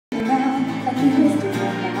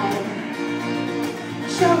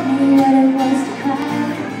Show me what it was to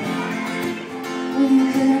cry when you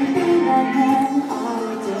couldn't be that man all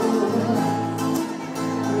you do.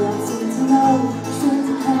 We all seem to know, seem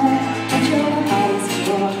to care what your heart is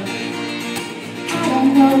for. I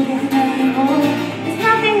don't know you anymore. There's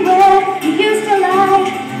nothing where you used to lie.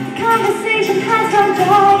 The conversation has gone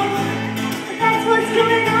dry, but that's what's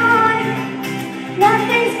going on.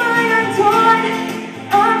 Nothing's fine, I'm torn.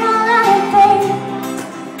 I'm all out of faith.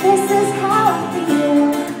 This is how I feel.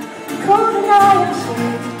 Cold and I am sure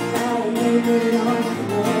that I leave it on the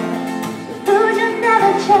floor. The illusion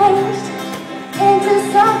never changed into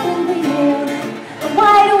something real. I'm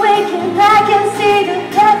wide awake and I can see the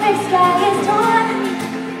perfect sky is torn.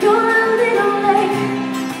 You're a little late,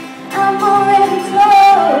 I'm already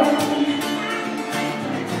torn.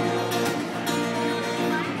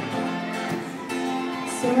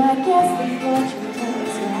 So I guess the fortune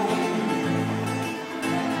tells right.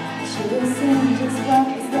 Should've seen just what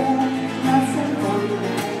was there, not so long.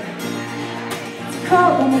 It's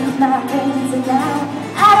cold beneath my wings and now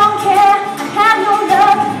I don't care, I have no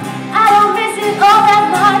love, I don't miss it all that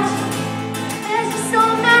much. There's just so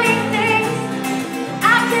many things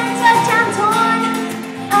I can touch, I'm torn.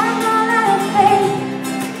 I'm all out of faith.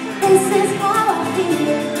 This is how I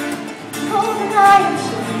feel. Cold and I am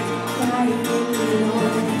shamed, lying in the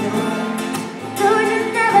open. Illusions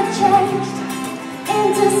never changed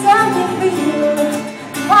into something real.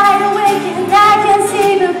 Wide awake and I can see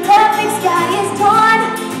the perfect sky is torn.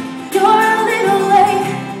 You're a little late,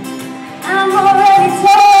 I'm already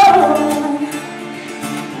torn.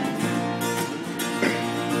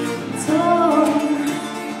 Torn.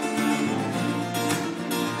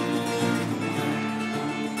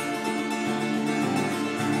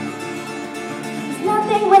 There's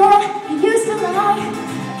nothing where you used to lie.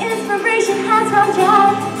 Inspiration has run dry.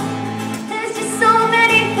 So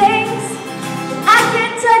many things I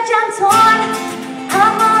can touch, I'm torn.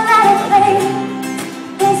 I'm all out of faith.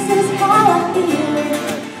 This is how I feel.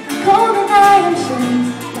 I'm cold and I am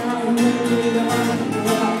shamed, lying in the on the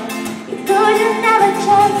floor. Illusion never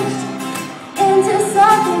changed into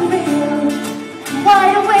something real. I'm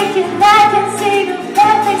wide awake and I can see the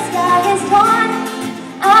perfect sky is torn.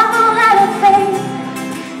 I'm all out of faith.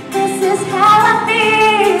 This is how I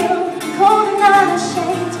feel. I'm cold and I'm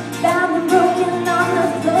ashamed, bound and broken on the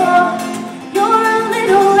floor. You're a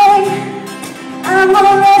little late, I'm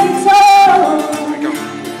already torn.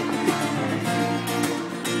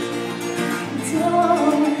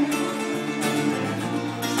 Torn.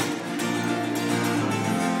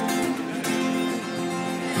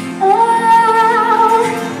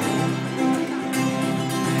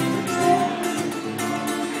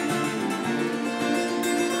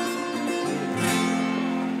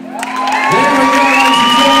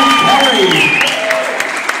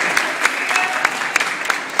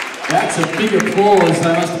 That's a big applause.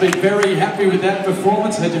 They must have been very happy with that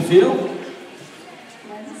performance. How'd you feel?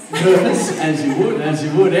 Nervous, as you would, as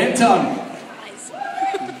you would. Anton!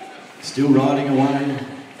 Still riding away.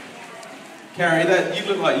 Carrie, you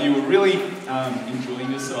look like you were really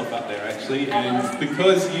enjoying yourself up there, actually. And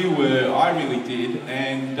because you were, I really did.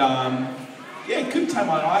 And yeah, couldn't take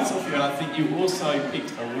my eyes off you. And I think you also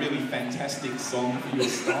picked a really fantastic song for your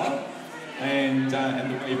style. And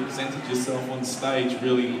the way you presented yourself on stage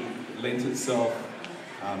really lent itself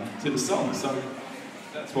to the song. So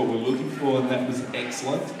that's what we're looking for, and that was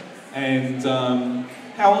excellent. And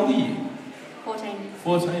how old are you? 14.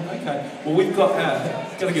 14, okay. Well, we've got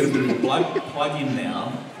going to get a bit of a plug in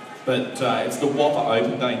now, but it's the Whopper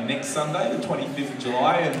Open Day next Sunday, the 25th of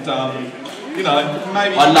July, and you know,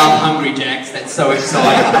 maybe... I love Hungry Jacks, that's so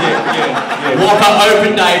exciting. yeah. Whopper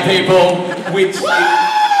Open Day, people! Which...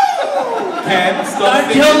 Cam, stop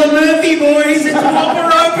Don't kill the movie, boys! It's Whopper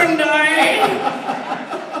Open Day!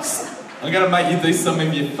 I'm going to make you do some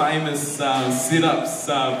of your famous sit-ups,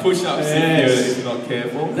 push-ups if you're not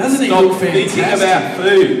careful. Doesn't Stop it look fantastic? thinking about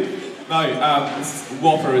food. No,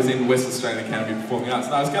 Whopper is in West Australian Academy of Performing Arts.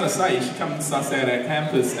 And I was going to say, you should come and suss out our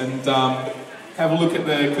campus and have a look at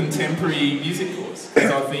the contemporary music course.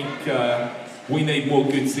 Because I think we need more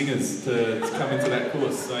good singers to come into that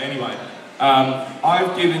course. So anyway,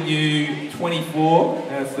 I've given you 24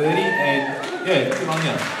 out of 30, and yeah, good on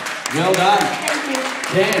you. Well done. Thank you.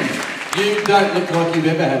 Cam, you don't look like you've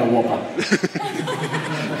ever had a Whopper.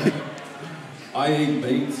 I eat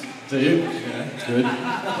beets. Do you? Yeah. Good.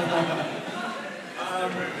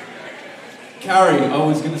 Carrie, I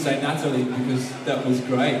was going to say Natalie because that was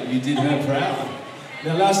great. You did her proud.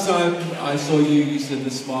 Now, last time I saw you, you said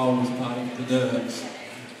the smile was part of the nerves.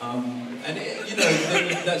 And, you know,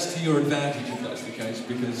 that's to your advantage if that's the case,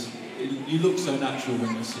 because you look so natural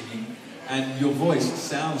when you're singing. and your voice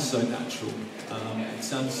sounds so natural. It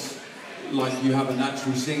sounds like you have a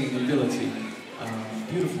natural singing ability.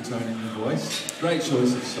 Beautiful tone in your voice. Great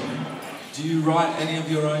choice of song. Do you write any of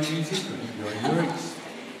your own music or any of your own lyrics?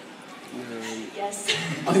 Yes.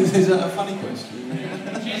 Oh, is that a funny question?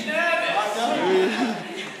 She's nervous!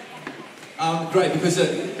 Great, because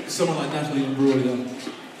someone like Natalie Imbruglia,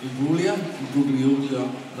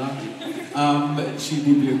 she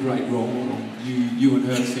would be a great role model. You and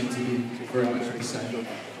her seem to be very much the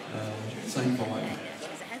same vibe.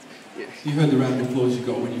 You heard the round of applause you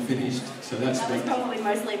got when you finished, so that's That was probably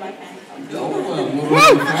mostly my fan.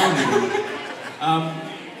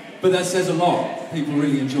 But that says a lot. People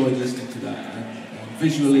really enjoyed listening to that. And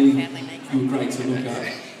visually, you were great to look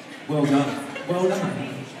at. Well done. Well done.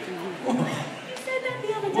 I said that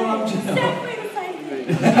the other day. Well, I'm just... Exactly the same thing.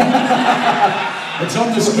 It's on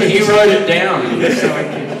the script. He wrote it down.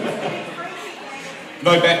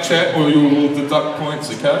 No back chat or you will deduct points,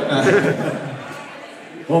 okay?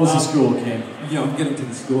 What was the score, Ken? Yeah, I'm getting to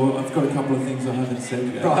the score. I've got a couple of things I haven't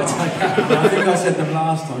said yet. Right, okay. I think I said them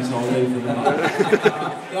last time, so I'll leave them out.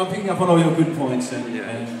 I'm picking up on all your good points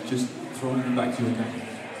and just throwing them back to you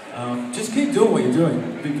again. Just keep doing what you're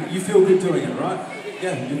doing. You feel good doing it, right?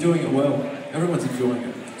 Yeah, you're doing it well. Everyone's enjoying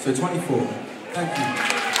it. So 24. Thank you.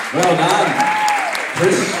 Well done.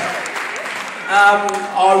 Chris?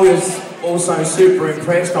 I was also super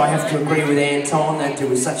impressed. I have to agree with Anton that it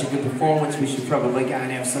was such a good performance. We should probably go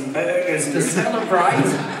and have some burgers to celebrate.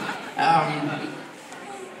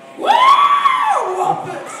 Woo!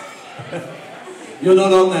 Whoppers! You're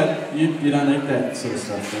not on that. You don't eat that sort of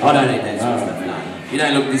stuff. I don't eat that sort of stuff, no. You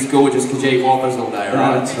don't look this gorgeous because you eat Whoppers all day,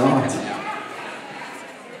 right? That's right.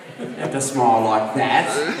 You have to smile like that.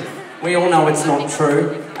 We all know it's not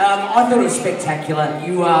true. I thought it was spectacular.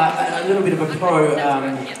 You are a little bit of a pro,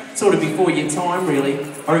 sort of before your time, really.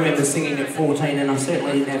 I remember singing at 14 and I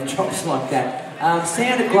certainly didn't have chops like that.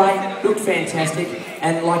 Sounded great, looked fantastic,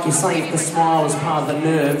 and like you say, if the smile is part of the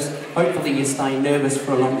nerves, hopefully you stay nervous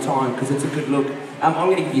for a long time because it's a good look. I'm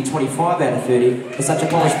going to give you 25 out of 30 for such a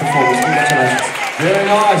polished performance. Congratulations. Very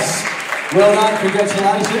nice. Well done,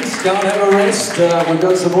 congratulations. Go and have a rest. We've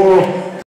got some more